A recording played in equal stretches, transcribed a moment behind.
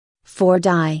4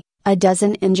 die, a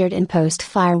dozen injured in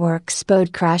post-fireworks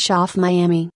boat crash off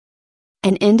Miami.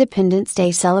 An Independence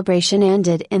Day celebration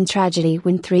ended in tragedy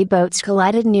when 3 boats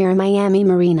collided near Miami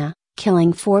Marina,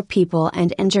 killing 4 people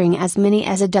and injuring as many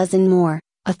as a dozen more,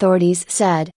 authorities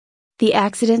said. The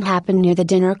accident happened near the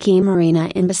Dinner Key Marina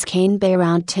in Biscayne Bay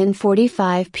around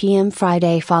 10:45 p.m.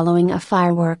 Friday following a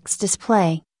fireworks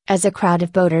display, as a crowd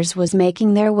of boaters was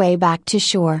making their way back to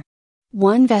shore.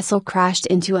 One vessel crashed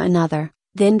into another,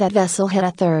 then that vessel hit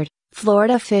a third,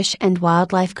 Florida Fish and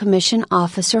Wildlife Commission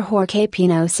officer Jorge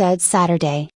Pino said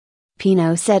Saturday.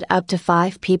 Pino said up to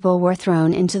 5 people were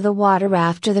thrown into the water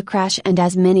after the crash and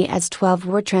as many as 12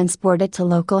 were transported to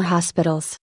local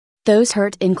hospitals. Those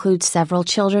hurt include several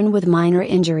children with minor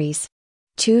injuries.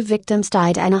 2 victims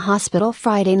died in a hospital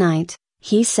Friday night,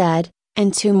 he said,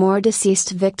 and 2 more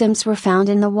deceased victims were found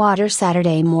in the water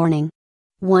Saturday morning.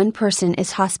 1 person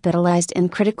is hospitalized in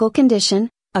critical condition,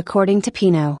 according to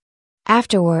Pino.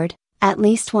 Afterward, at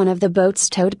least one of the boats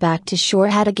towed back to shore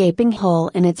had a gaping hole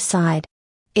in its side.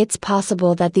 It's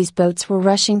possible that these boats were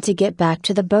rushing to get back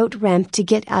to the boat ramp to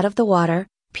get out of the water,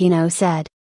 Pino said.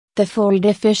 The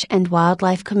Florida Fish and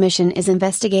Wildlife Commission is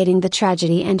investigating the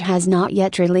tragedy and has not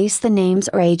yet released the names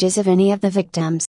or ages of any of the victims.